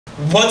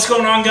What's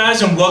going on,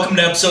 guys, and welcome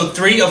to episode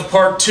 3 of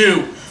part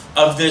 2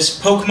 of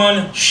this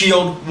Pokemon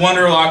Shield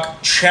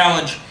Wonderlocke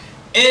challenge.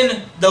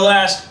 In the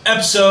last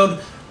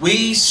episode,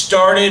 we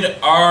started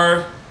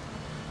our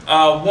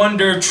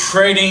wonder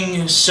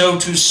trading, so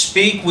to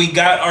speak. We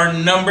got our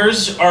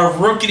numbers. Our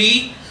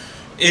Rookity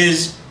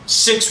is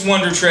 6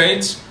 wonder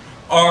trades.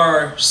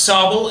 Our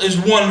Sobble is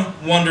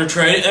 1 wonder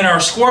trade, and our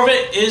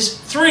Squirvet is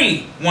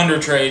 3 wonder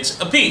trades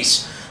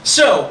apiece.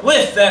 So,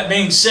 with that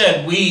being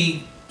said,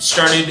 we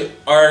started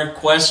our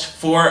quest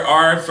for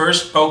our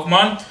first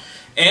Pokemon,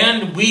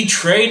 and we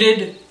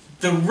traded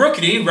the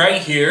Rookity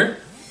right here,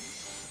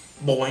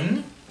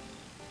 boing,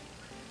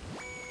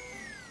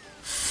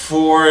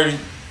 for,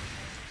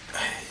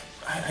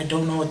 I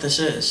don't know what this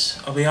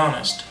is, I'll be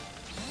honest.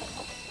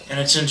 And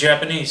it's in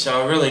Japanese,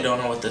 so I really don't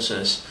know what this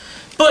is.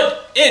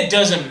 But it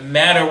doesn't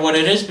matter what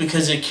it is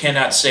because it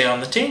cannot stay on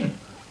the team.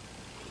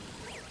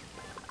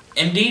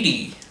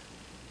 Indeedy.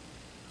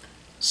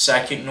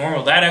 Psychic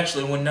Normal. That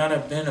actually would not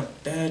have been a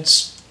bad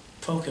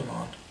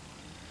Pokemon.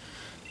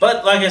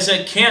 But, like I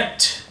said,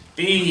 can't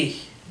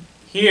be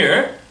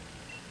here.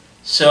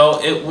 So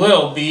it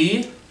will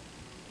be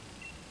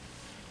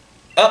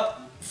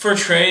up for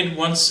trade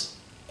once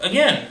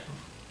again.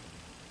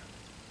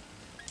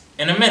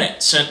 In a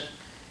minute. So,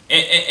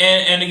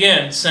 and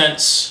again,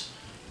 since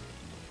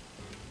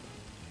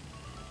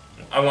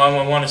I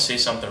want to see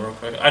something real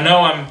quick. I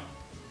know I'm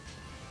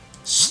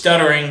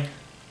stuttering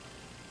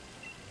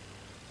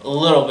a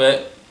little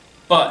bit,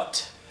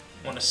 but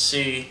I want to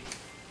see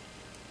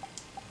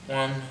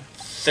one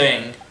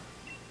thing.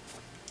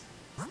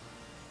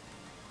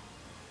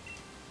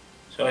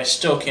 So I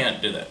still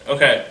can't do that.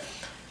 Okay,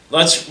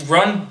 let's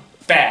run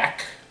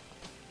back.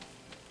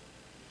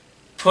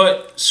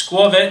 Put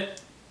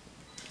Squirvet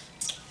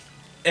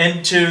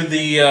into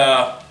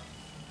the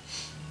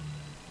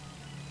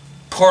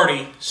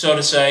party, so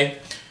to say,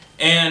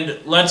 and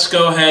let's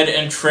go ahead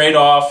and trade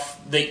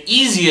off the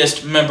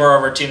easiest member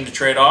of our team to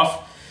trade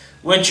off,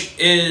 which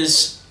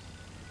is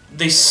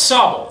the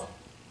Sobble.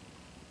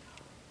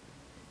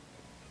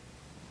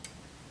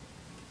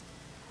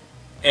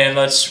 And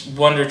let's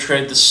wonder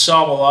trade the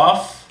Sobble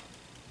off.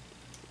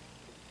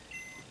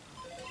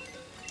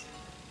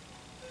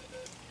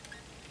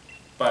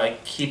 By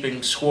keeping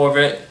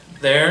Squirvet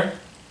there.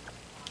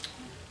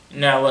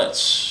 Now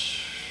let's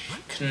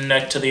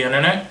connect to the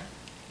internet.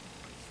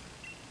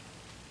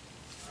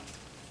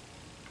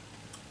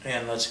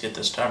 And let's get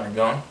this timer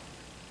going.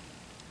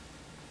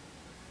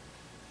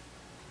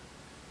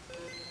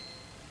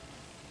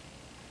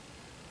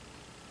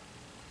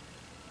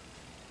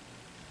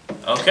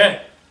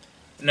 Okay,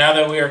 now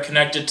that we are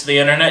connected to the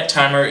internet,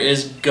 timer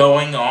is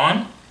going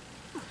on.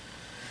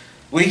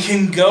 We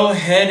can go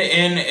ahead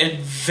and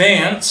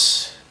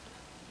advance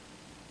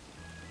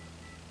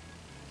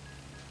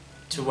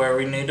to where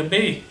we need to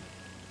be.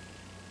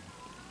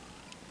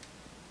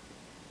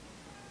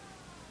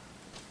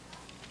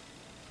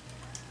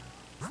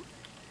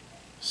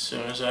 As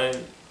soon as I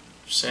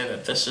say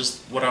that this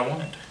is what I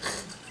wanted.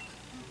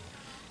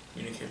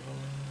 Communicate,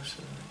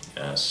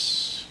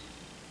 yes.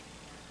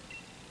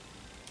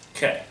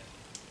 Okay.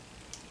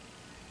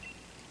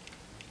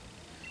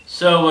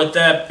 So with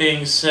that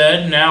being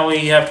said, now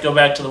we have to go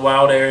back to the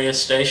wild area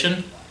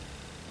station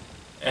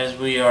as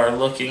we are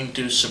looking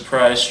to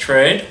surprise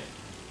trade.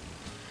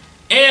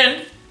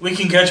 And we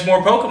can catch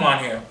more Pokemon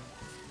here.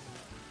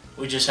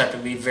 We just have to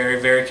be very,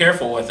 very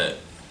careful with it.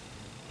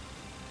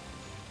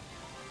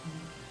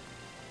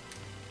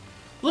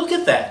 Look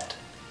at that.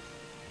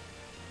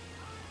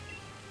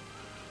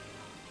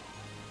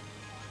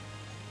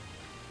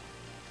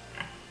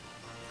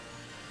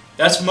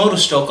 That's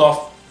Motorstoke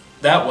off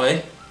that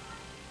way.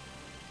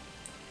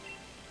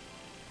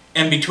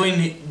 And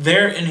between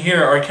there and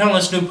here are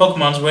countless new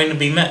Pokemons waiting to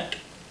be met.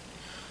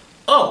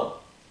 Oh,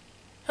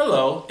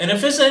 hello, and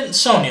if this ain't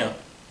Sonia.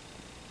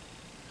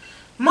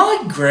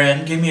 My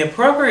Gran gave me a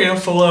proper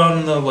earful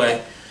on the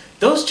way.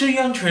 Those 2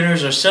 young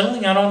trainers are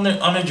settling out on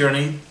a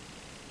journey,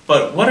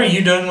 but what are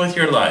you doing with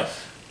your life?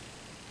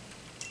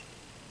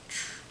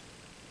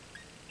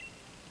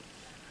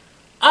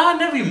 Ah,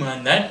 never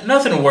mind that.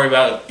 Nothing to worry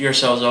about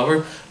yourselves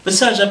over.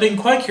 Besides, I've been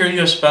quite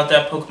curious about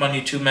that Pokemon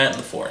you 2 met in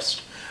the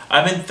forest.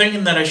 I've been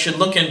thinking that I should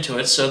look into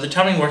it, so the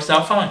timing works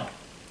out fine.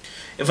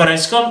 If I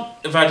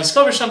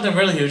discover something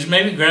really huge,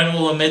 maybe Gran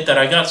will admit that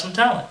I got some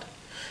talent.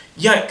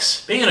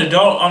 Yikes! Being an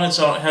adult on its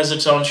own has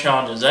its own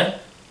challenges, eh?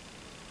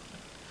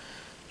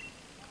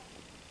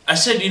 I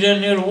said you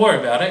didn't need to worry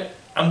about it.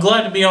 I'm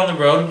glad to be on the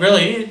road.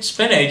 Really, it's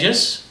been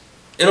ages.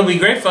 It'll be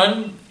great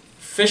fun.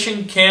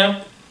 Fishing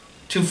camp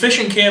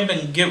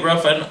and get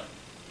rough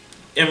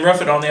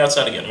it on the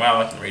outside again.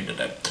 Wow, I can read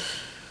today.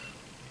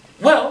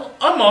 Well,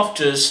 I'm off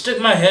to stick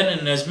my head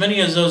in as many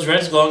of those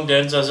red glowing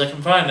dens as I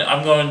can find.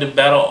 I'm going to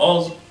battle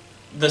all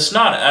the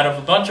snot out of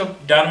a bunch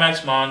of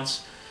Dynamax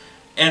Mons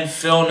and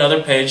fill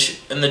another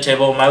page in the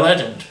table of my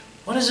legend.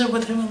 What is it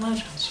with him and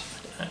legends?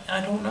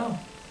 I don't know.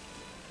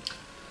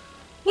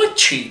 What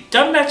cheat?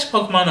 Dynamax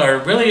Pokemon are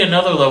really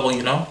another level,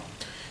 you know.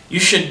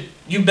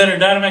 You better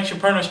Dynamax your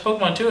partner's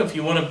Pokemon too if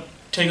you want to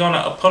take on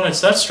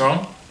opponents that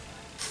strong.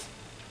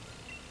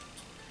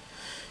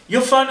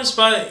 You'll find a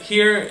spot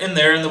here and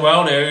there in the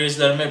wild areas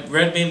that emit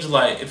red beams of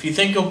light. If you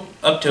think you're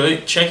up to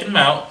it, check them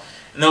out,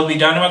 and there'll be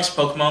Dynamax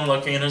Pokemon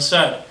lurking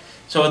inside.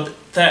 So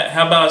with that,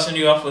 how about I send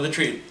you off with a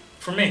treat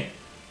for me?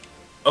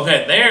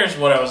 Okay, there's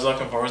what I was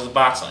looking for, was the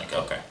box link.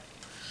 Okay.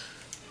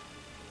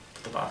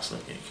 Put the box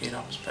link in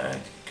Kingdom's bag.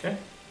 Okay.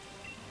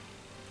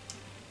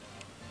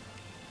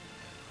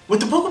 With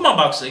the Pokemon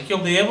box link, you'll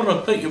be able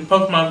to put your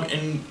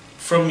Pokemon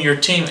from your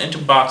team into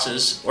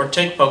boxes, or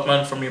take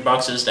Pokemon from your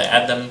boxes to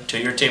add them to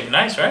your team.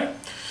 Nice, right?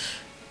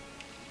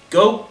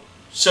 Go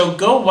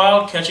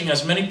wild, catching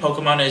as many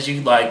Pokemon as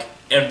you like,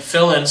 and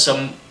fill in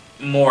some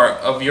more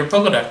of your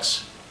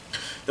Pokedex.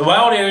 The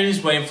wild area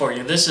is waiting for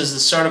you. This is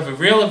the start of a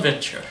real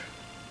adventure.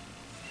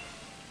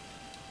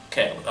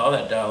 Okay, with all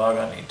that dialogue,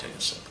 I need to take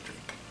a sip of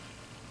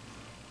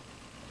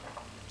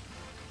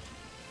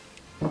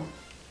drink.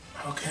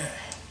 Okay.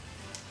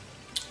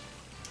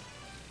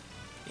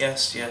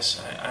 Yes,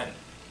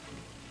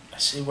 I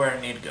see where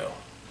I need to go.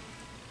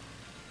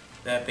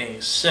 That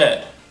being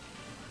said,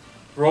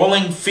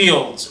 Rolling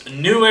Fields, a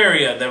new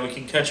area that we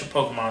can catch a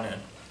Pokemon in.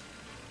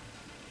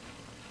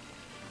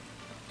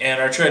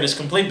 And our trade is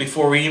complete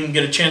before we even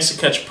get a chance to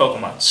catch a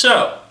Pokemon.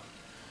 So,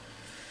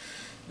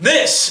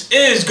 this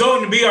is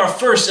going to be our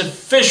first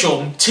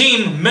official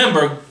team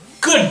member.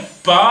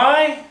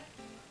 Goodbye,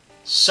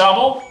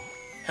 Sobble.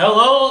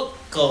 Hello,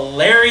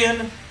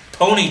 Galarian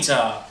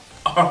Ponyta.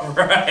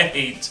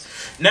 Alright.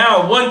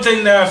 Now, one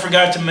thing that I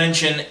forgot to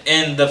mention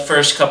in the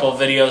first couple of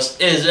videos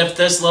is if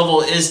this level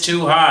is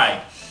too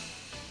high,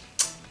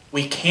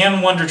 we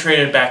can Wonder Trade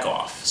it back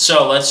off.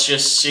 So, let's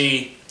just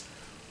see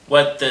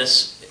what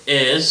this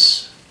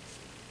is.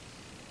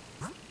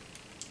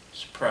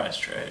 Surprise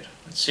trade.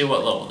 Let's see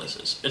what level this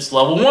is. It's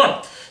level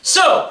 1.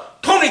 So,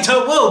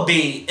 Ponyta will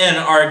be in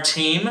our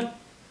team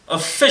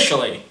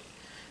officially.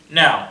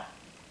 Now,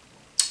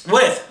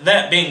 with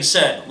that being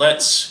said,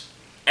 let's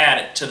add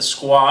it to the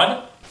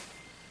squad.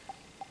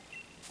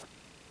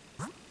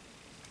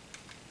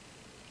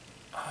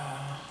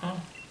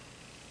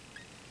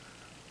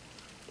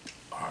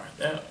 Alright,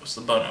 that was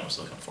the button I was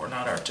looking for,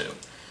 not R2.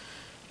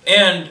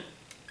 And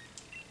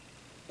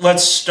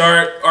let's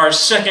start our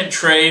second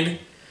trade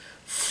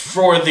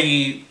for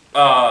the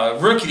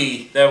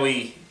rookie that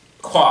we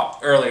caught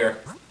earlier.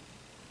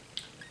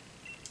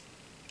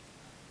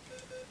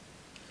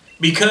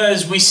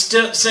 Because we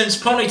still, since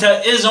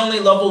Ponyta is only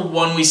level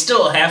 1, we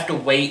still have to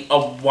wait a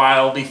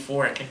while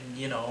before it can,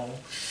 you know,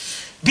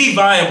 be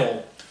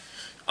viable.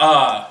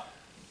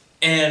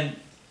 And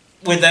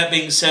with that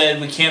being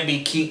said, we can't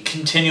be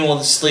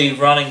continuously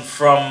running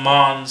from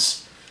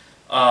Mons,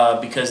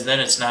 because then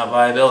it's not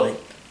viability.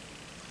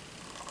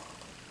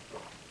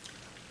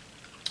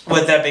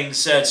 With that being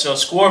said, so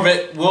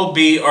Squirvit will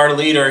be our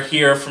leader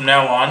here from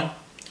now on.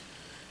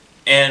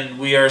 And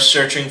we are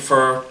searching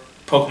for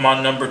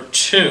Pokemon number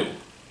 2.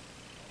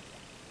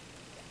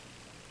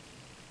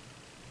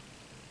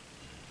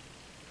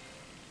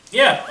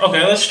 Yeah,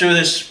 okay, let's do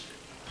this.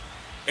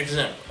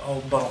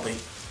 Oh, Bumblebee.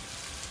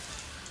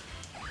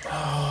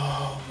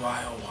 Oh,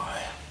 why, oh,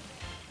 why.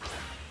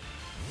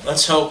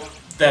 Let's hope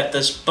that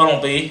this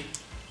Bumblebee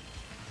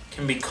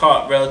can be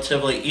caught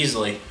relatively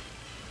easily.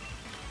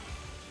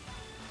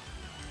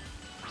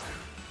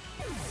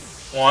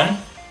 1.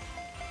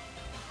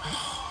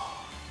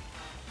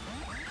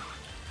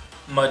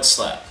 Mud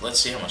Slap. Let's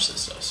see how much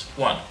this does.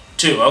 1,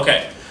 2.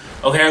 Okay.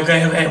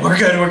 Okay. We're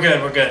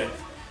good.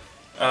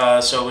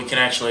 So we can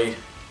actually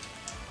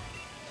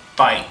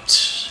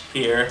bite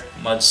here.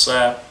 Mud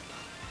Slap.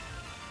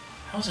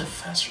 How is it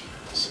faster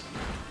than this?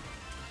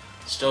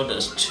 Still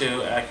does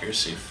 2.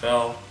 Accuracy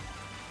fell.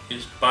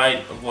 Use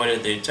bite.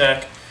 Avoided the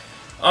attack.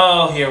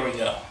 Oh, here we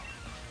go.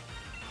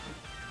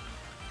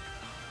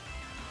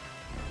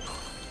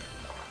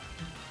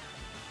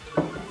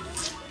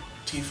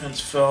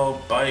 Defense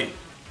fell. Bite.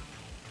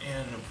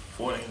 And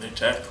avoiding the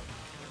attack.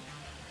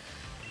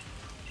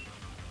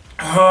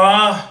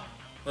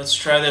 Let's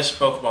try this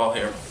Pokeball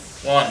here.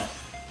 1,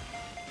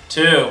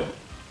 2,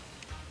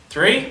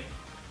 3.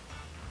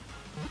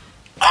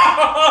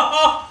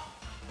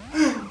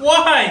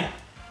 Why?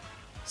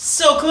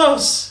 So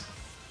close.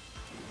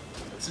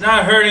 It's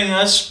not hurting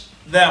us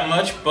that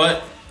much,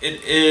 but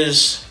it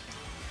is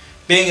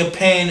being a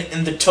pain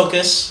in the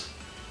tuchus.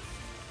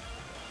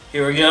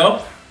 Here we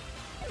go.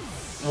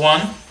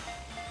 1,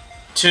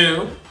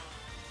 2,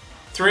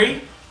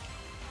 3.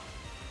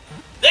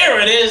 There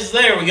it is.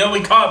 There we go.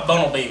 We caught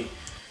Bumblebee.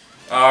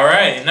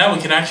 Alright, now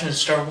we can actually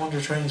start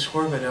Wonder Trading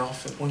Squirvit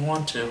off if we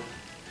want to.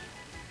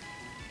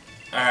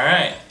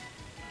 Alright.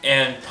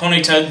 And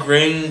Ponyta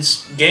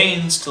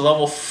gains to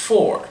level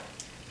 4.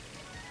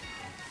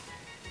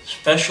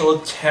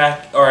 Special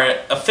attack, or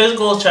a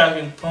physical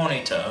attacking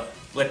Ponyta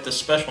with the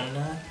special,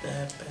 not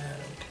that bad,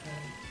 okay.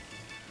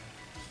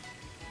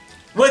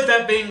 With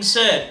that being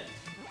said,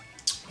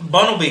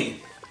 Bumblebee,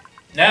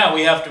 now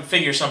we have to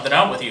figure something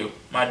out with you,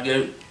 my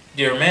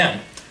dear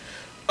man.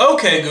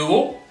 Okay,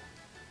 Google.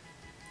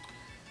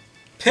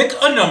 Pick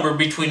a number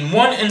between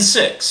 1 and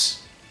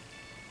 6.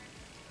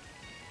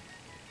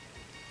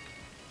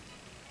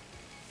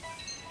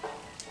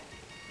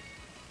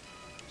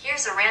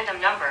 Choose a random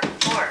number.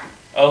 4.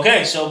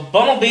 Okay, so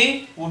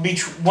Bumblebee will be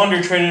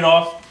Wonder traded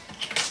off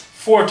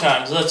 4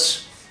 times.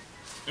 Let's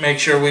make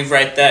sure we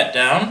write that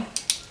down.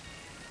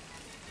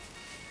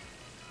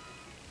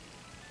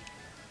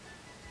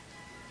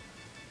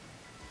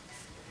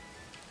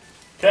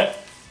 Okay.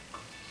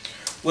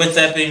 With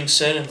that being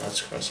said, and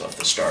let's cross off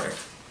the starter,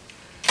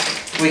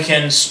 we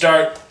can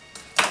start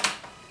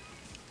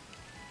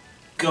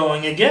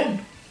going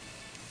again.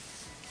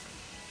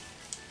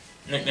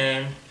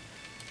 Nickname.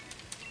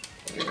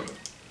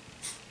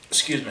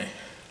 Excuse me.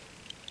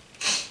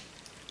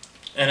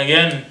 And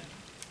again,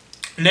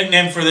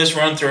 nickname for this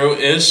run through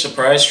is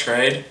Surprise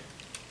Trade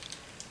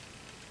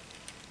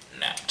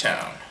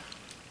Naptown.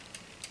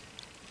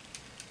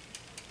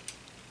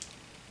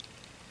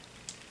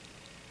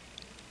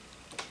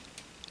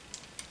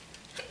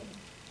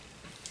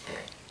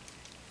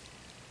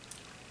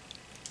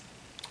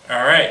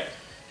 Alright,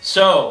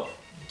 so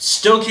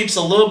still keeps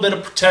a little bit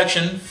of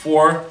protection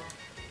for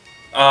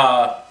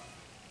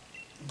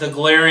the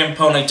Galarian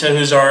Ponyta,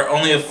 who's our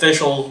only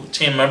official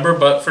team member,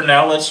 but for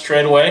now, let's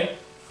trade away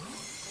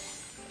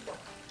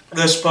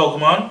this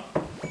Pokemon,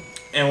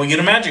 and we get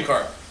a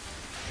Magikarp.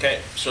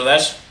 Okay, so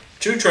that's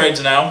 2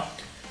 trades now.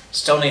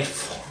 Still need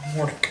 4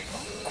 more to go.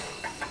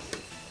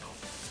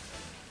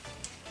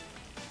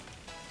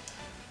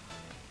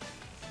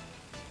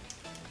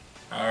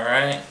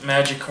 Alright,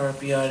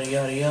 Magikarp, yada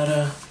yada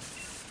yada.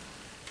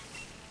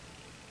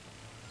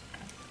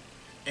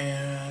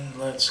 And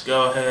let's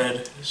go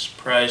ahead,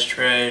 surprise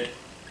trade,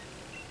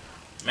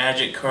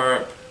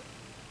 Magikarp,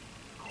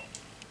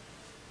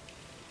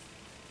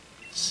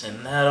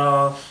 send that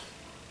off.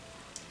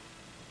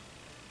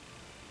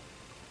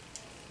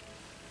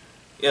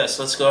 Yes,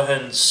 let's go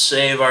ahead and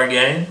save our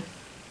game,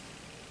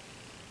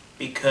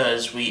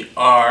 because we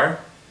are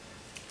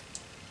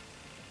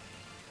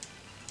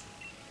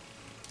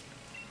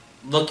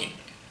looking.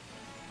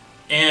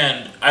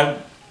 And I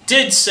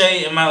did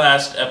say in my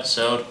last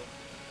episode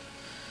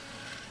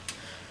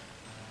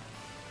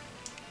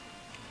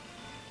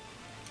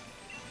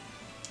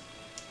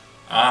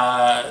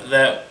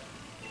that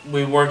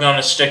we were going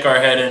to stick our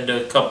head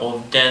into a couple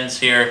of dens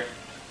here.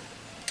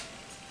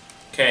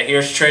 Okay,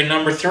 here's trade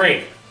number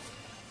 3.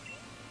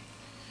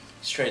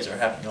 These trades are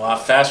happening a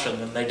lot faster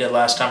than they did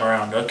last time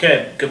around.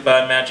 Okay,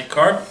 goodbye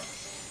Magikarp.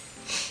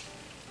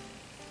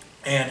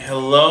 And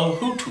hello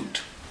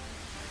Hoothoot.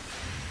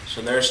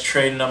 So there's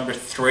trade number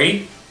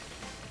 3.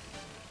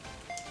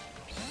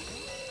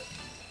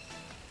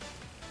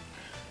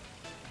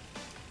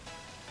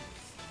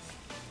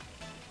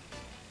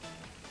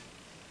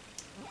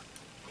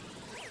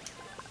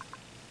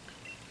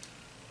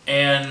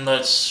 And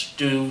let's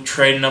do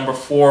trade number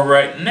 4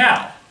 right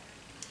now.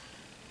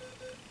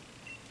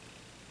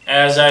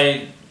 As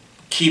I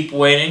keep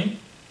waiting,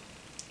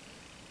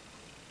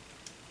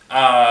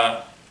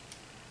 let's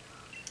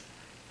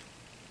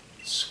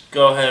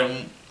go ahead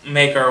and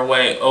make our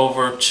way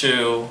over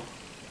to,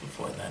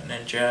 before that,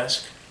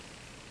 Ninjask,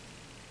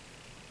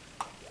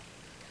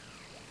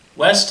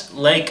 West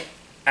Lake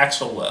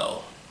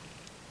Axelwell.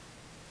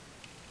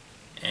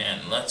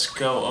 And let's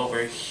go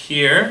over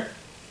here.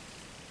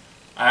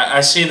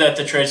 I see that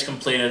the trade's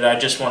completed. I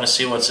just want to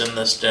see what's in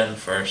this den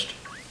first.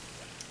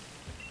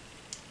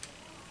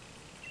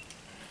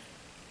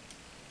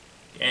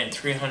 Gain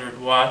 300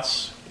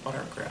 watts,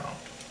 water ground.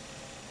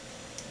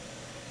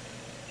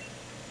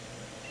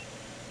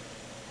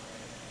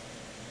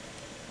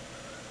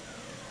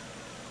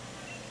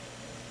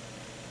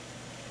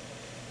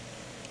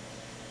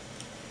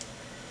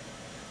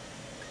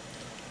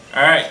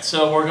 Alright,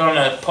 so we're going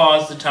to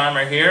pause the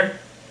timer here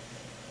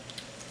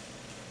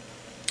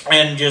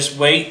and just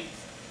wait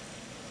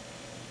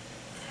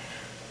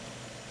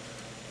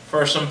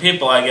for some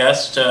people, I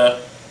guess, to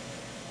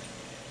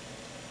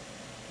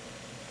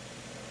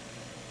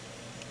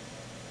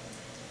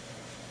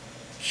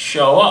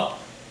show up.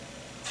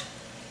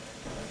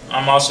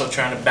 I'm also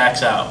trying to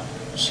back out,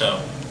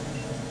 so.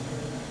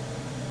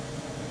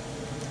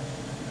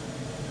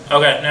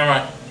 Okay, never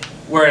mind.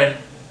 We're in.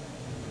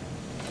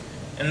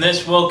 And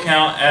this will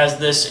count as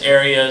this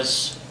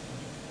area's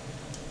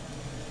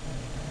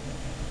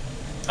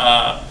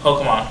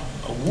Pokemon.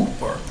 A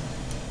Wooper.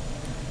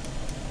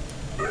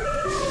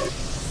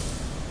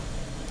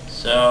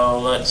 So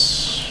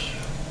let's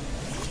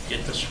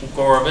get the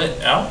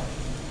Scorbit out.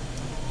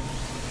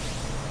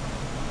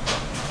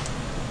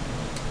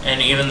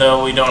 And even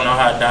though we don't know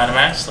how to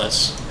Dynamax,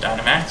 let's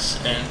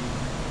Dynamax and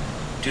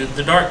do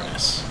the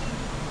darkness.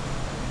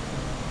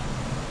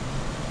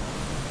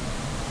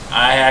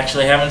 I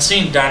actually haven't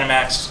seen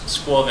Dynamax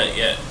Squirvet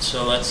yet,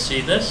 so let's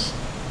see this.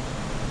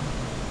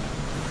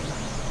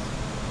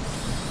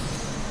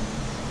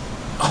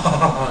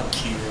 Oh,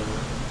 cute.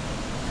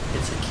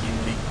 It's a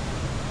cutie.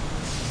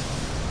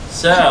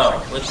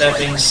 So, with that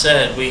being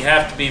said, we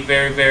have to be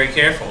very, very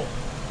careful.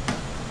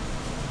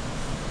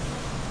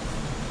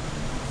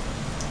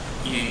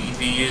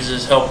 He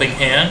uses Helping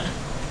Hand.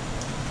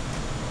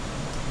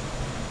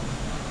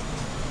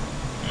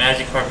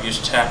 Magikarp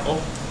used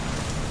Tackle.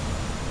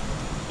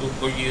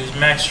 We'll use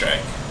Max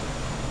Strike.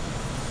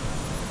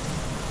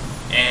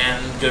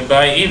 And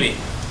goodbye, Eevee.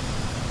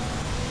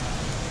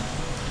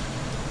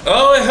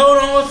 Oh, I held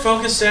on with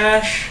Focus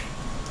Sash.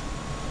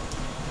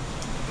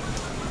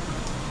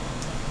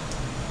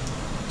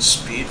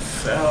 Speed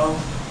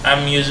fell.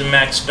 I'm using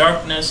Max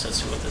Darkness.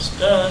 Let's see what this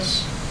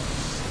does.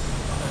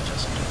 Oh, that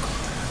doesn't do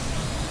crap.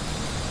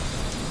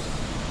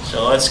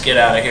 So let's get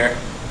out of here.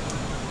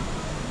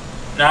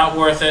 Not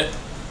worth it.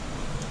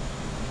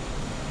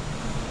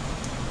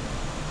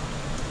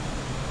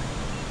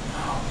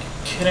 Oh, are you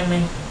kidding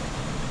me?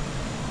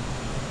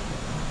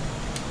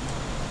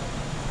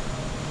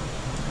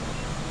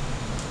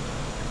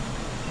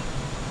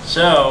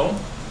 So,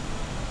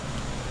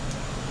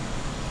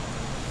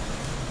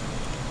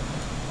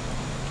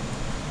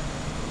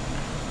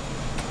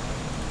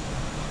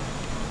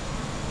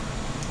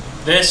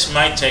 this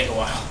might take a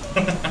while.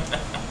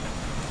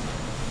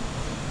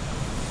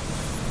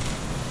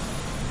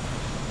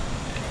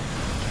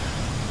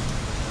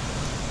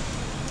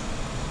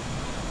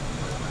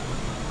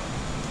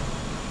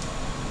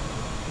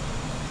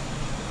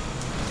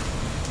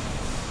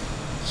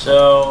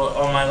 So,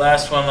 on my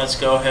last one, let's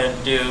go ahead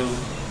and do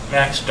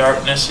Max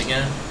Darkness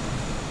again.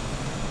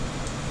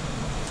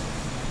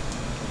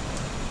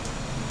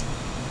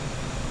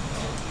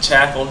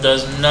 Tackle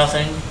does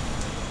nothing.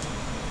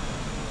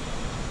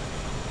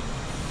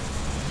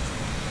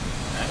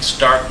 Max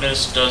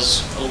Darkness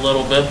does a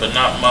little bit, but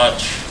not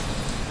much.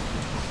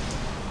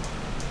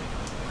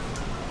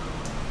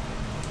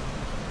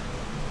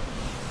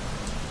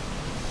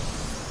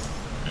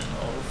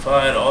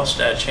 Nullified all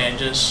stat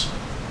changes.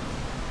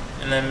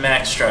 And then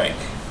Max Strike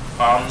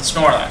on the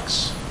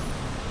Snorlax.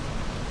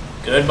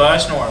 Goodbye,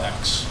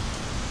 Snorlax.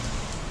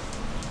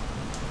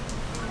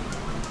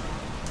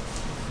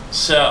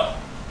 So,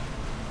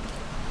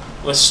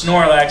 with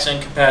Snorlax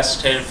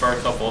incapacitated for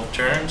a couple of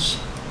turns,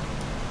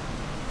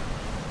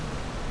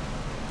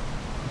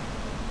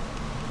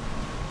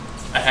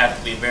 I have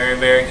to be very,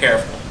 very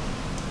careful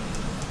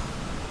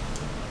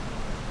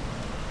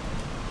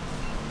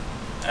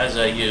as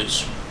I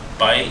use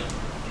Bite,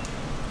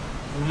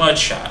 Mud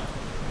Shot.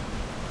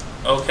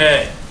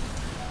 Okay.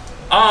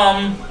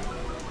 I'm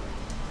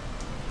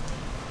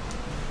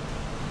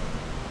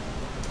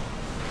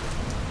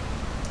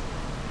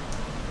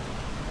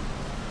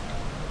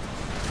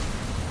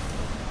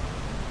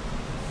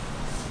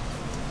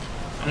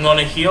going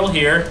to heal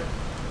here.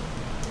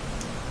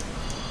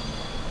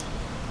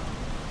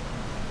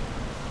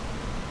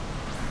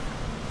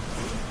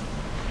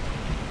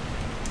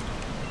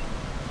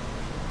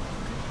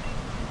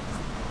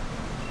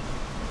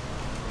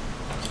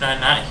 Can I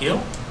not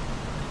heal?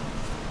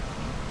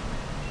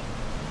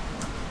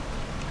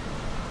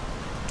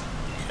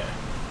 Okay.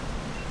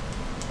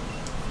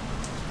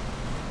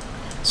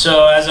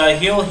 So as I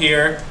heal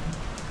here,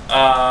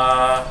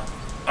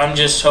 I'm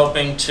just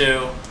hoping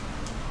to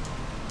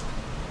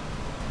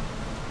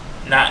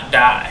not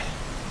die.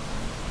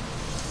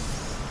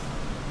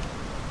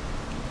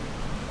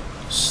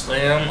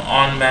 Slam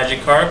on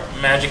Magikarp.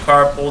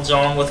 Magikarp holds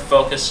on with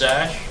Focus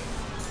Sash.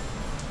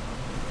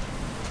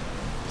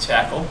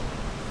 Tackle.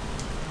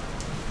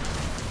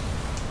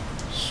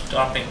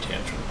 Stomping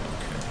Tantrum.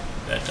 Okay.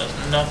 That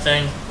does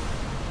nothing.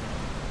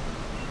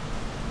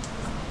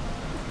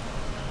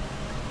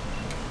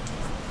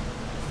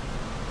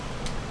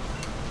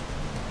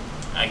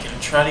 I can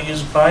try to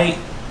use Bite,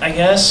 I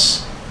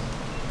guess.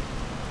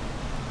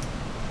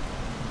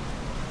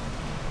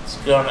 It's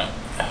gonna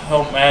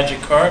help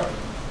Magikarp,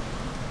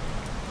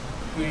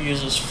 who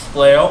uses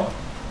Flail.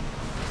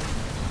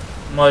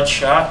 Mud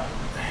Shot.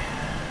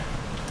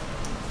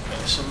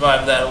 Okay,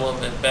 survive that a little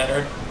bit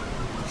better.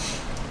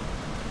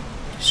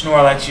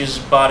 Snorlax uses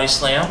Body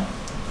Slam,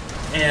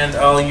 and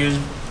I'll use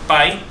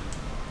Bite.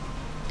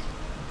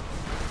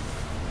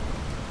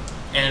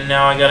 And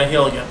now I gotta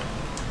heal again.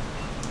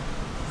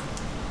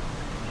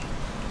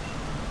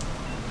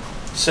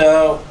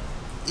 So,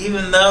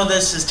 even though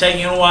this is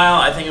taking a while,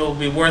 I think it will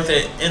be worth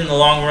it in the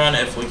long run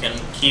if we can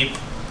keep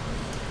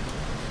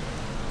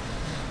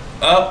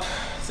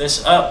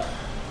this up.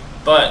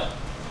 But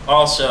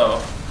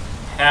also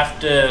have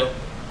to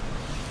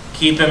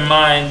keep in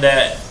mind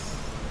that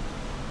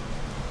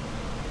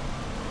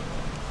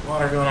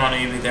water going on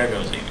Eevee. There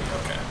goes Eevee.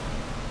 Okay.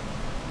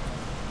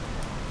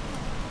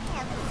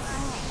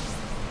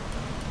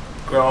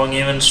 Growing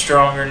even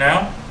stronger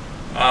now.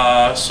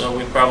 So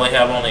we probably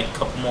have only a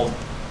couple more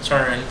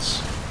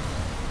turns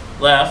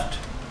left.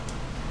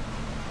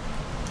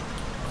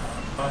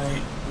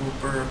 Bite,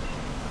 Wooper.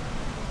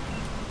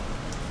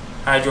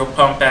 Hydro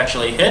Pump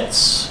actually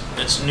hits.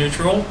 It's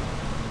neutral.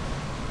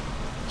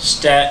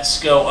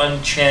 Stats go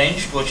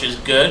unchanged, which is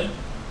good.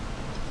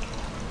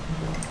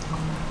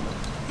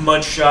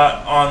 Mud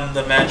Shot on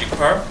the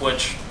Magikarp,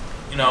 which,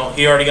 you know,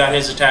 he already got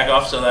his attack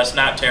off, so that's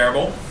not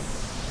terrible.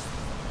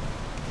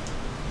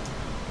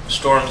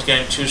 Storm's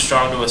getting too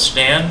strong to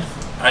withstand.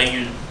 I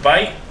use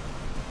Bite.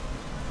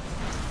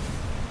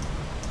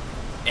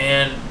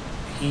 And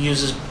he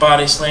uses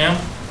Body Slam.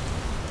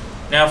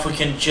 Now if we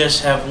can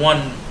just have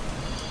one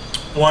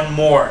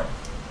more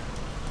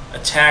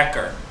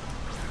attacker.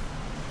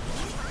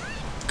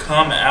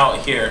 come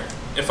out here.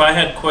 If I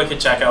had quick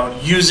attack, I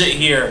would use it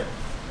here.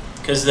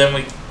 Because then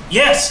we...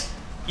 Yes!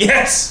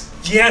 Yes!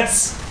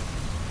 Yes!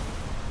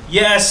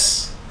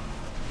 Yes!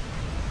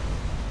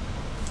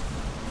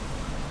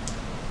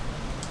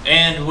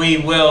 And we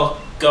will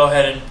go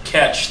ahead and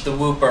catch the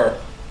Wooper.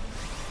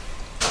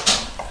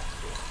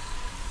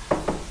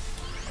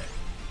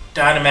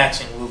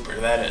 Dynamaxing Wooper,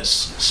 that is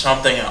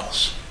something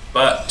else.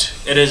 But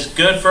it is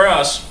good for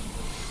us.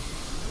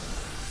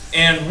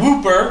 And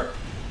Wooper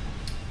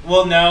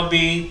will now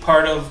be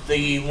part of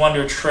the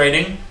Wonder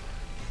Trading.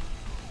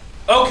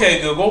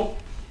 Okay, Google.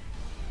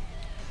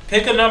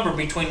 Pick a number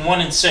between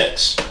 1 and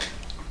 6.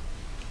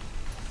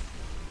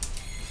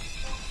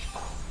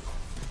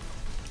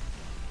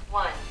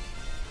 1.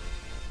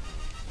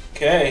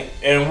 Okay,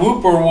 and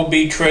Wooper will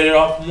be traded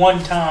off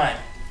 1 time.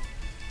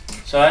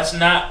 So that's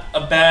not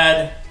a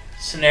bad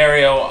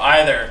scenario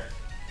either.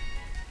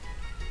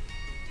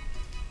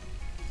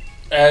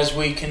 As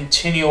we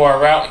continue our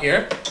route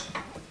here,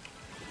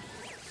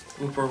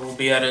 Wooper will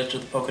be added to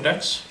the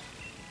Pokedex.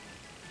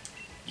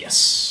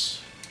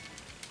 Yes.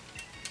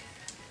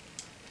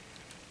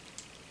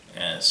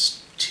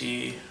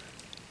 ST.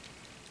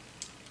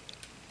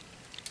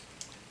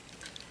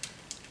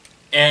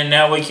 And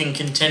now we can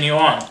continue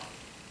on.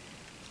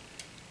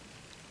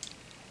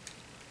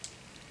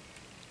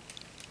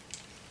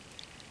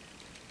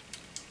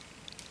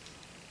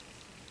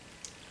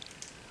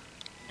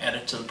 Add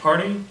it to the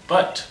party,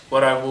 but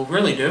what I will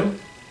really do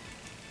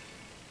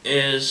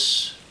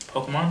is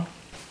Pokemon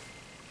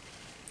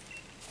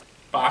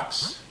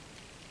box.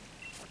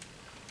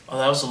 Oh,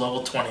 that was a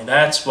level 20.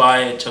 That's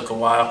why it took a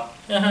while.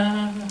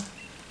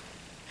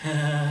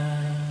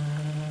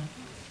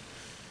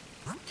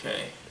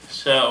 Okay,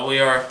 so we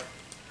are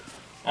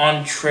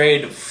on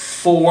trade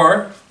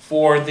 4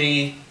 for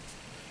the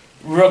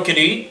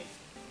Rookity.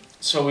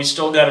 So we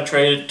still got to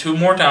trade it 2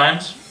 more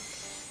times.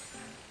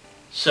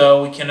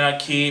 So we cannot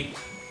keep...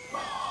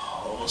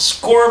 Oh,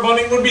 score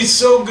bunny would be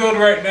so good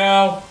right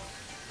now.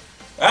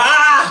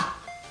 Ah!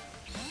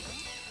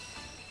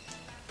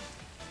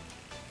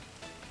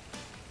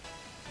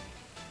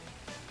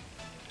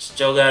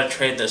 Still gotta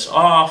trade this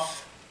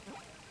off.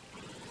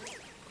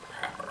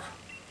 Crapper.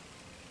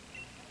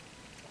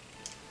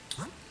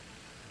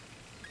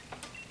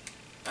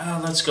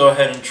 Let's go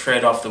ahead and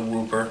trade off the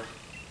Wooper.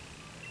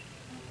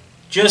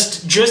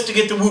 Just to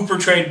get the Wooper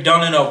trade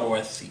done and over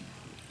with.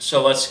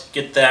 So let's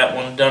get that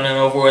one done and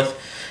over with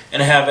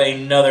and have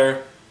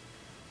another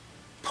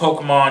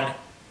Pokemon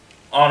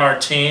on our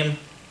team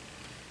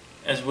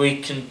as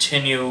we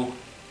continue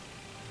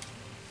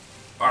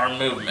our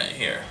movement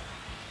here.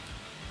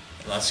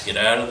 Let's get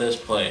out of this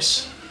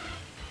place.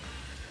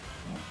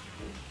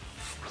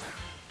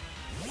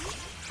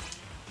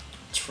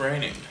 It's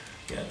raining.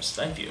 Yes,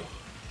 thank you.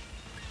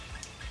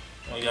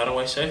 We got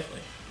away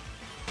safely.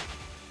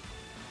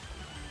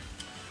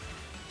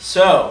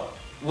 So,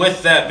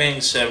 with that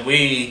being said,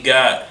 we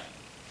got...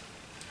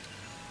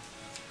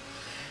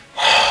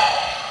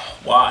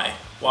 Why?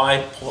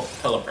 Why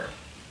Pelipper?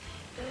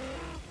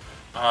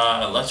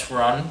 Let's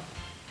run.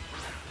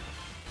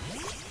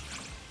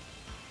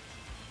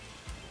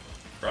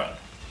 Run.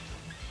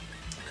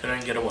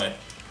 Couldn't get away.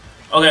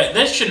 Okay,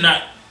 this should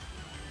not...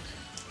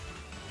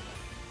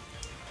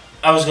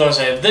 I was gonna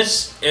say,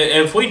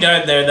 if we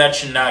died there, that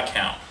should not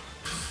count.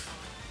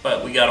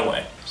 But we got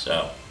away,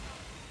 so...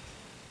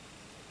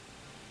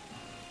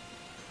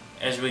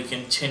 As we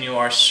continue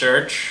our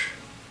search.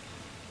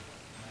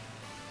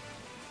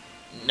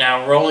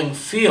 Now, Rolling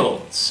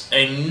Fields.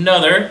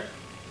 Another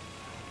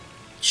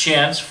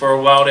chance for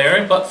a wild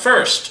area. But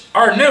first,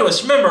 our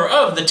newest member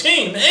of the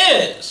team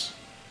is...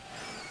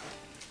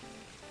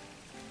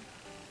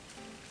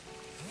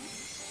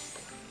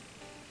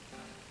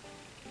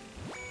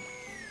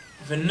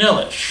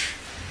 Vanillish.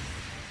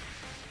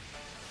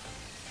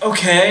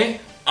 Okay.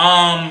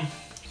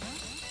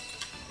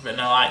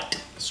 Vanillite.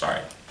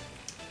 Sorry.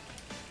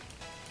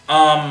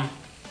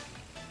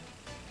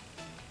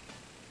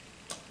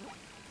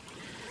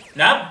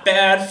 Not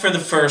bad for the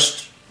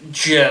first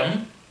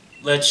gym.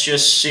 Let's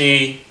just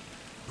see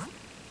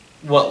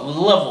what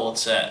level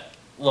it's at.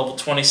 Level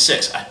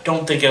 26. I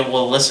don't think it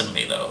will listen to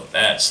me, though.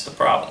 That's the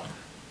problem.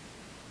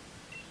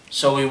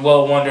 So we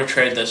will Wonder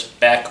Trade this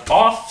back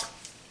off.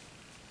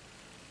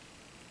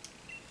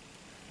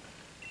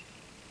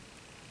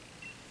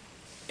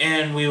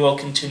 And we will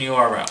continue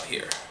our route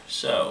here.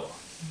 So,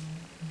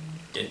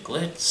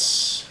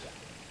 Diglets.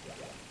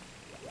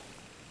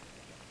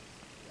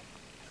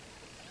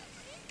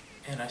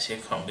 And I see a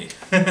Combi.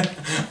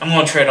 I'm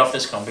going to trade off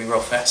this Combi real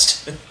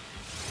fast.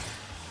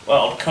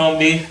 Wild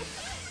Combi.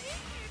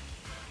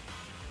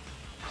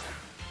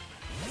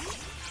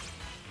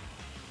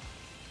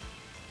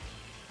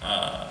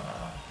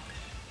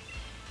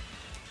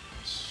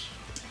 Let's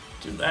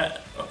do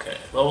that. Okay,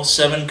 level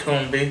 7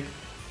 Combi.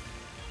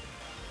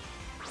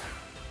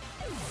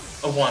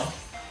 A 1.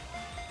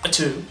 A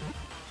 2.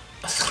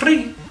 A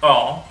 3.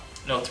 Oh,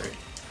 no 3.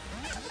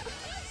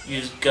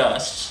 Use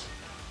Gusts.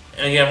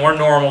 And again, we're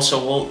normal,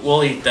 so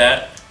we'll eat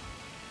that.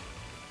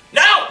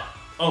 No!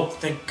 Oh,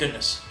 thank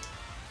goodness.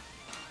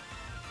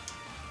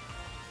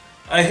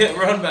 I hit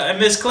run, but I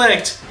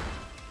misclicked.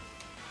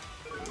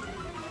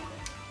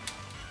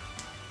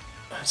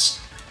 Let's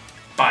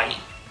bite.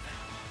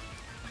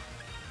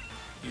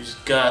 Use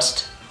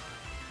gust.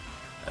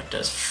 That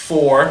does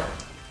 4.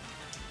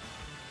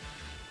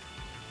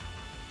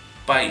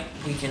 Bite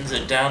weakens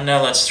it down.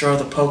 Now let's throw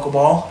the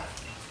Pokeball.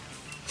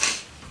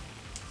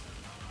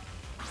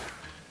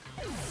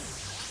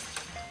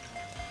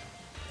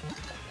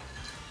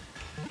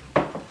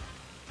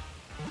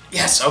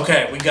 Yes,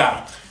 okay, we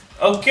got him.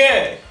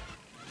 Okay.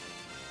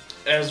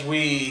 As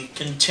we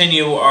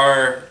continue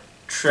our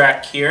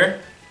track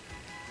here,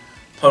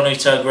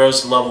 Ponyta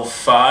grows to level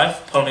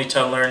 5.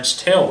 Ponyta learns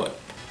Tail Whip.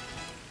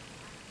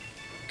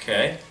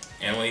 Okay,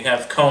 and we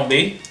have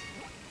Combee.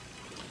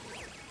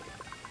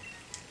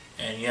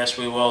 And yes,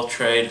 we will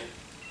trade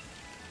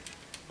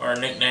our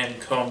nickname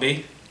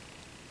Combee.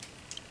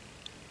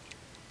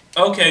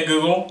 Okay,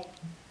 Google.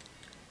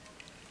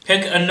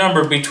 Pick a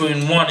number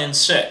between 1 and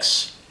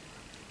 6.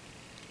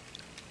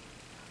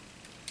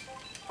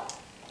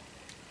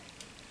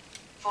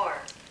 4.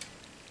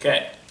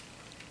 Okay.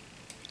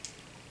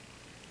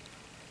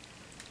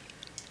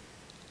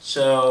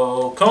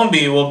 So,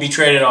 Combee will be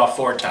traded off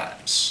 4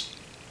 times.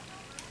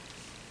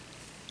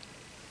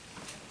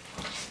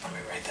 Let me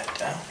write that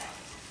down.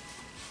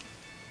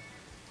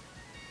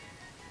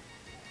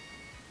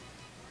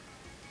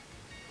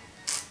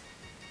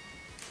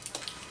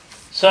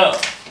 So,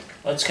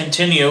 let's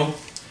continue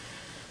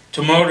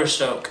to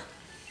Motorstoke.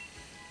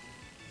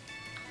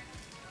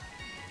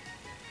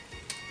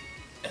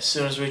 As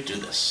soon as we do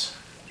this.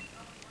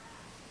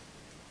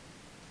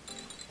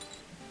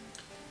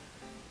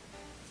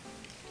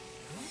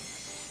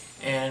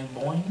 And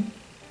boing.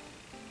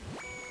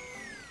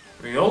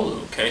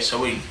 Riolu. Okay,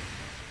 so we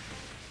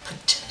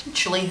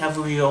potentially have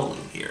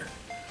Riolu here.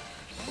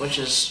 Which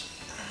is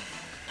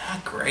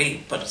not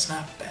great, but it's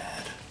not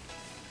bad.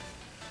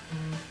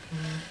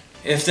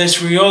 If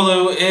this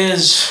Riolu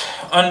is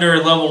under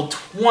level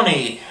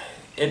 20,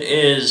 it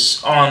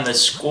is on the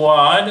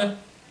squad.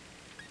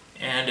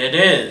 And it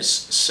is.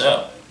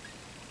 So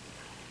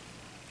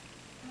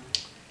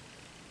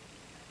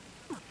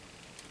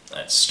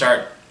let's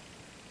start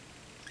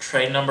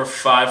trade number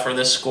 5 for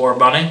this Score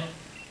Bunny.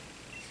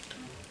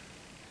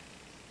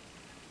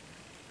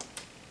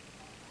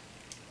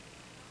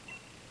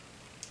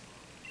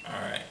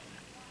 Alright.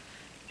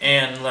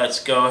 And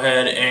let's go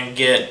ahead and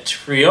get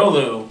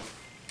Riolu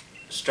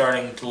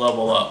starting to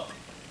level up.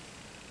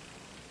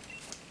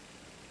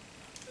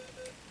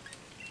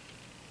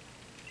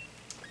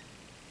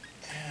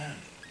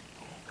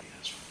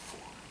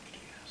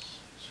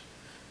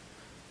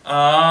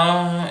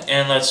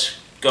 And let's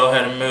go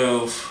ahead and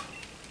move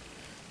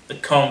the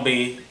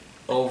Combee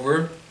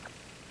over.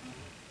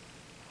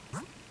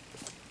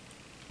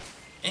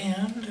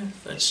 And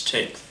let's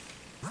take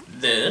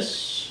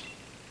this.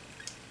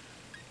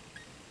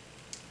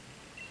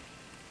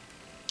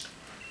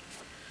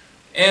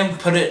 And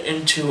put it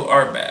into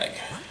our bag.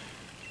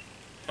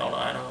 Hold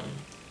on,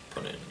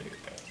 put it into your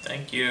bag.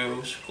 Thank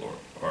you, Score,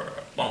 or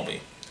Combee.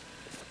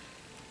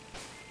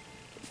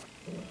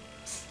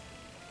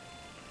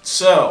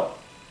 So,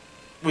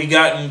 we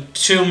gotten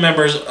 2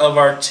 members of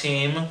our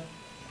team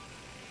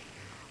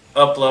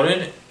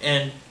uploaded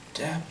in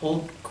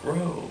Dappled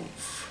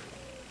Grove.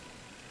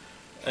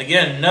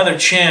 Again, another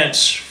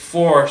chance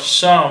for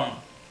some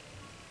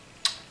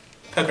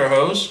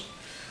Peckerhose.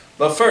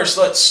 But first,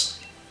 let's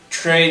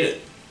trade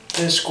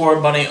this Score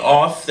Bunny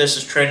off. This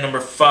is trade number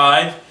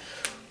 5.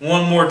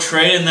 1 more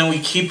trade, and then we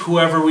keep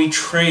whoever we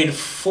trade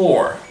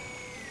for.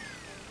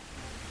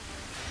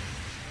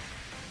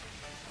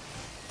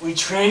 We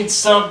trade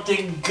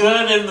something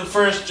good in the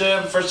first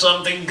gym for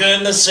something good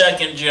in the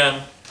second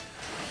gym.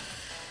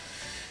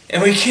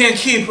 And we can't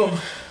keep them.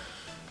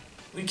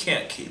 We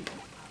can't keep them.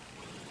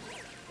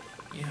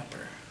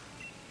 Yepper.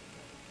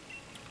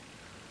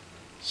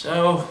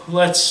 So,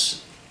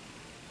 let's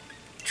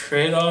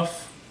trade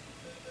off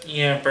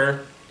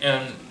Yamper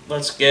and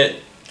let's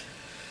get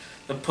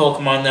the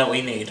Pokemon that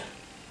we need.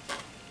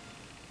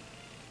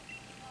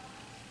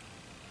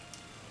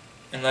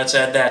 And let's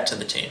add that to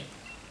the team.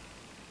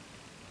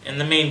 In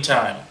the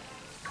meantime,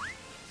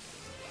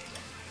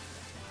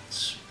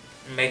 let's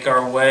make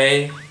our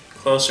way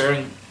closer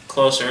and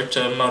closer to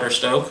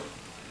Motorstoke.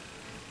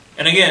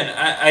 And again,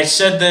 I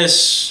said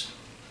this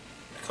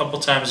a couple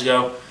times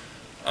ago.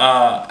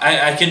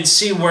 I can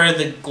see where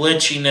the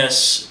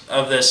glitchiness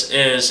of this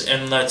is,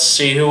 and let's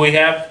see who we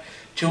have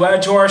to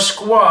add to our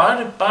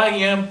squad. Bye,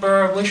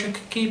 Yamper. I wish I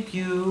could keep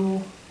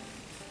you.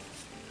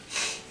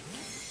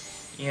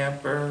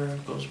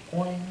 Yamper goes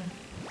boing.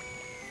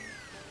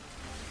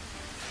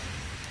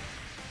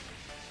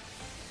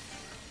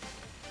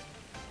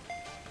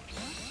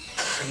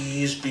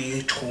 Please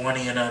be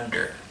 20 and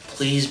under.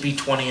 Please be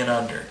 20 and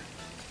under.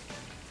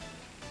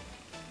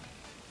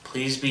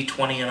 Please be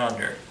 20 and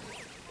under.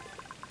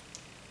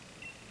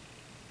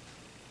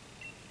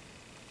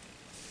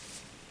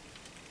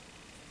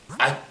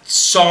 I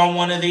saw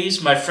one of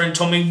these. My friend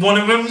told me one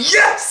of them,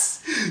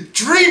 yes!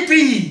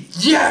 Dreepy!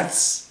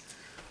 Yes!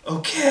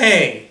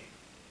 Okay.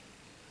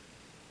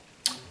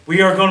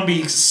 We are going to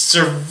be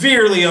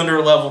severely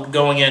underleveled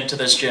going into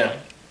this gym.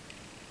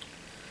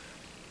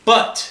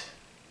 But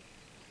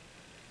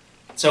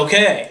it's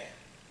okay.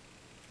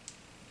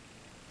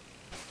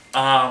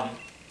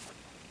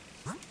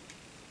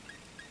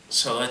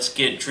 So let's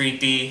get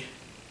Dreepy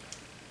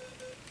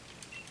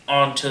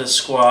onto the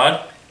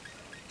squad.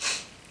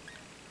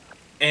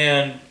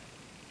 And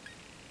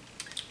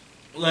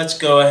let's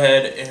go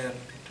ahead and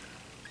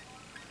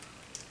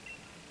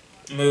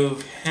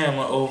move him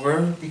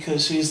over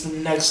because he's the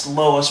next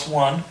lowest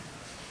one.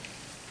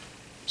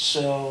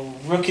 So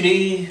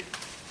Rookity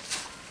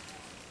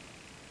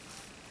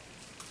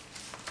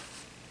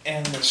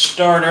and the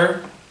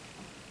starter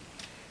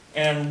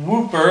and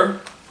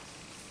Whooper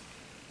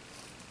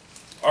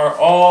are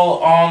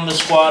all on the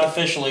squad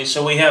officially.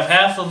 So we have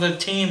half of the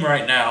team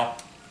right now.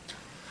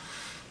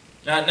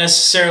 Not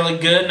necessarily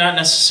good, not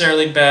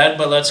necessarily bad,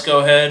 but let's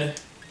go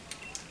ahead.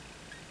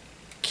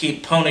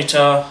 Keep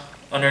Ponyta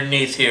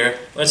underneath here.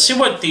 Let's see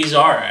what these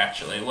are,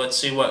 actually. Let's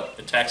see what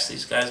attacks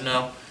these guys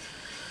know.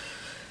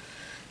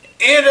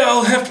 And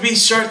I'll have to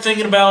start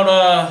thinking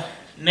about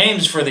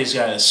names for these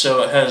guys.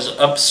 So it has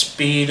up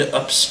speed,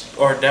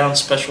 or down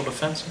special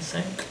defense, I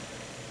think.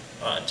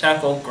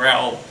 Tackle,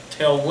 growl,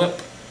 tail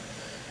whip.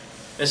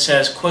 This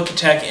has quick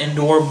attack,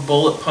 indoor,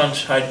 bullet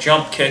punch, high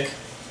jump kick.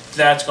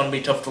 That's going to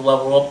be tough to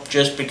level up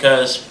just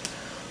because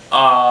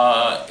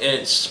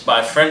it's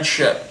by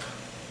friendship.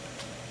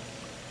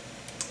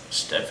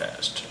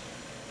 Steadfast.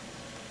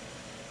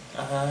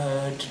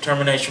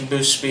 Determination,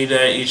 boost speed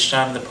each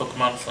time the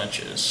Pokemon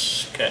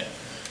flinches. Okay.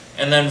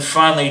 And then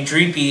finally,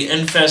 Dreepy,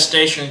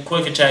 infestation,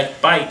 quick attack,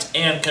 bite,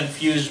 and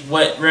confused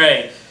wet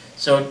ray.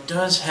 So it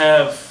does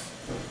have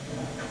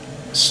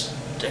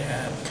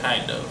stab,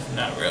 kind of.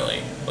 Not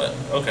really, but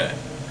okay.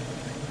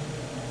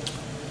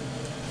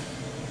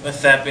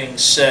 With that being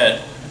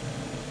said,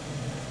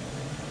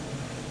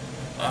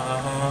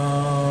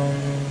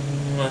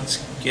 let's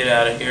get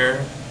out of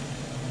here.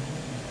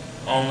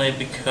 Only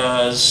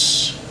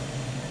because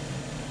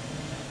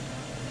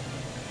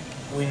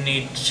we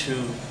need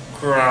to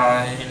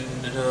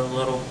grind a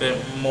little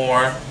bit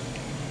more.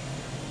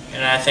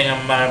 And I think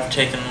I might have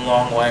taken the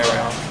long way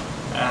around.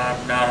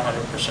 I'm not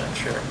 100%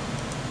 sure.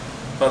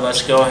 But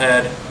let's go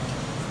ahead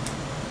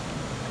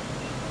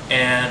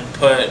and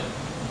put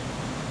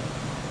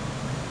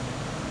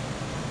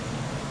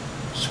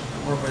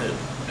Squirtle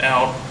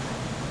out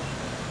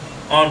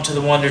onto the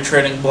Wonder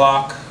Trading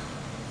block.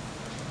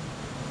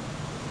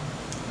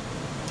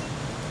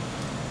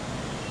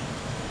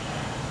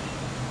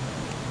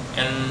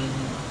 And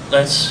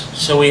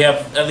so we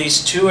have at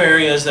least 2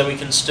 areas that we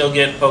can still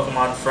get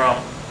Pokemon from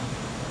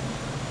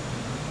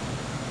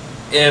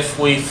if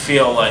we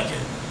feel like it.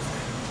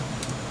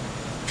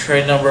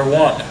 Trade number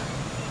 1.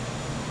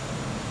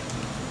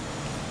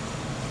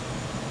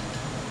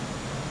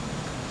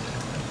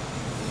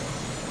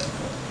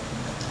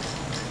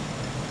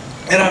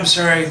 And I'm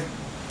sorry,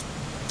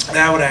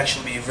 that would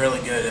actually be really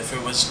good if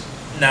it was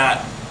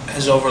not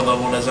as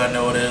overleveled as I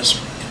know it is.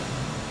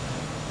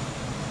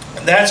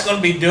 That's going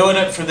to be doing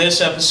it for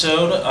this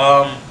episode.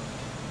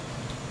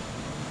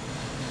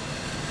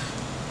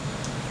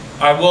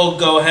 I will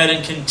go ahead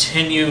and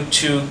continue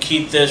to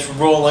keep this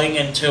rolling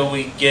until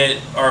we get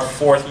our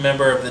 4th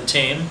member of the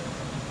team.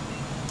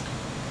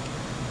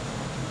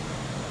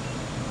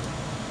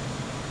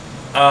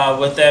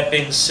 With that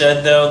being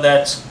said, though,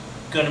 that's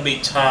going to be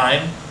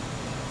time.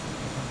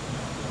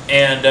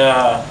 And,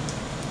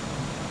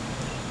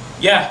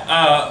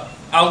 yeah,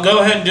 I'll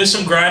go ahead and do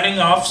some grinding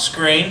off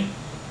screen.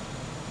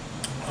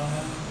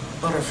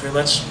 Butterfree,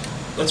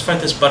 let's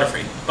fight this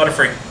Butterfree.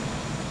 Butterfree.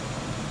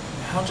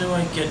 How do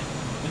I get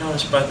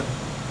noticed by the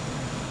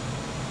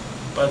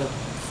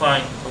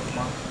flying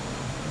Pokemon?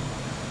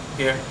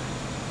 Here.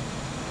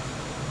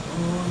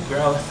 Ooh,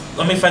 Growlithe.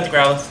 Let me fight the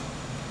Growlithe.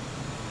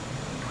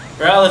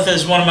 Growlithe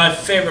is one of my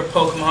favorite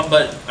Pokemon,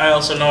 but I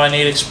also know I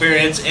need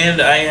experience,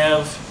 and I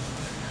have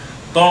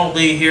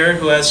Bumblebee here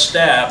who has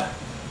Stab.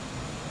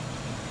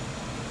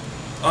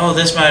 Oh,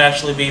 this might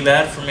actually be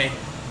bad for me.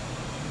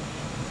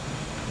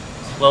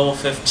 Level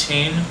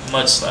 15,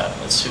 Mud Slap.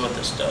 Let's see what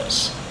this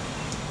does.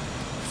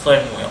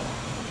 Flame Wheel.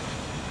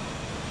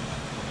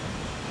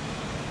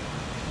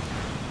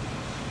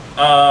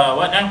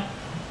 What now?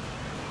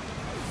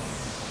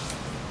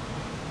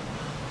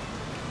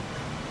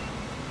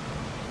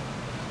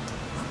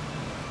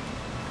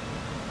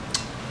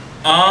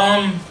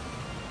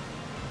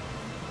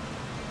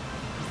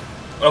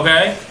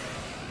 Okay.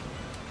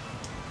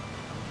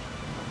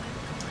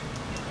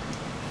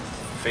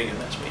 Figure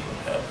that's what you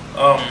would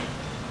have.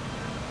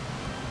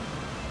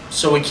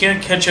 So we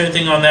can't catch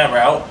anything on that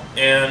route,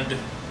 and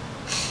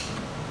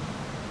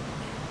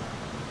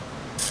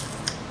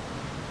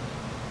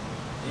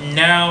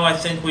now I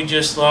think we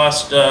just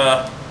lost,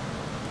 I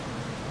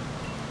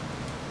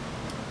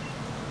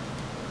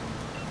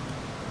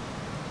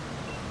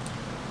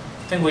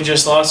think we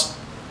just lost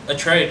a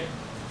trade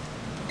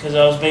because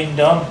I was being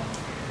dumb.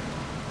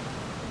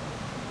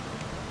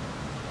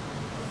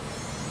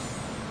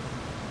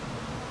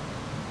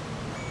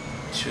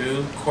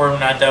 to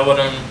Corviknight. That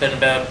wouldn't have been a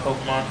bad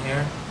Pokemon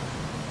here.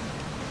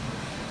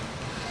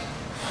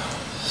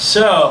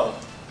 So,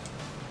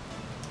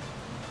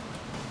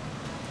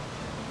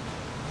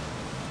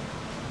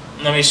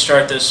 let me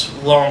start this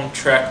long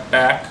trek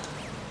back.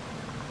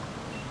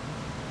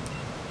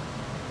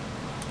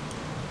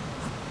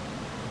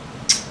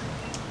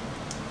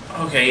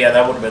 Okay, yeah,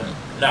 that would have been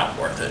not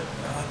worth it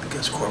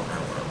because Corviknight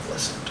would have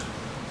listened.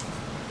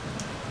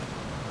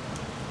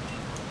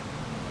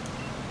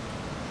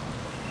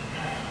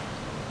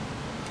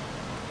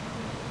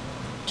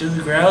 Do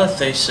the Growlithe,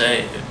 they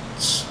say.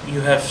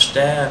 You have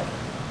stab,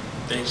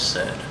 they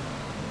said.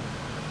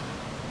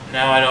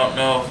 Now I don't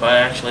know if I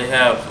actually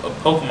have a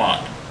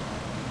Pokemon.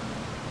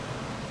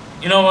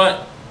 You know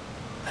what?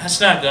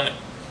 That's not gonna...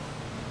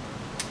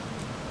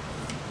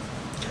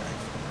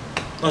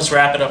 Okay. Let's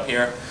wrap it up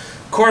here.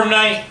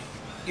 Corviknight,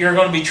 you're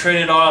going to be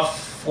traded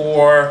off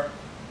for...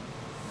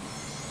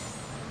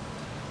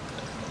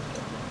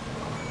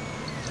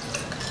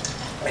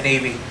 an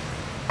Eevee.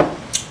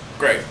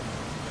 Great.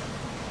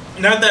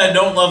 Not that I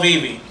don't love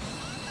Eevee.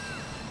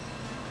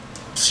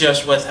 It's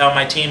just with how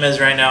my team is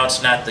right now,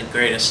 it's not the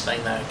greatest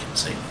thing that I can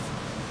see.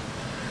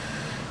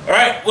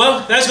 Alright,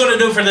 well, that's going to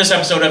do it for this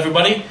episode,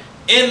 everybody.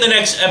 In the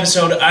next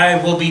episode,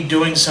 I will be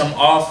doing some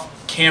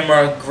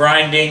off-camera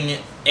grinding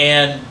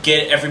and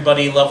get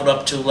everybody leveled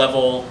up to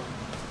level...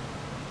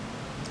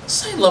 let's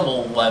say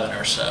level 11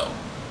 or so.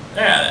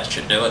 Yeah, that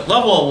should do it.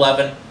 Level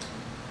 11.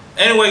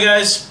 Anyway,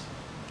 guys,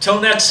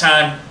 till next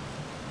time,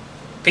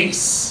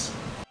 peace.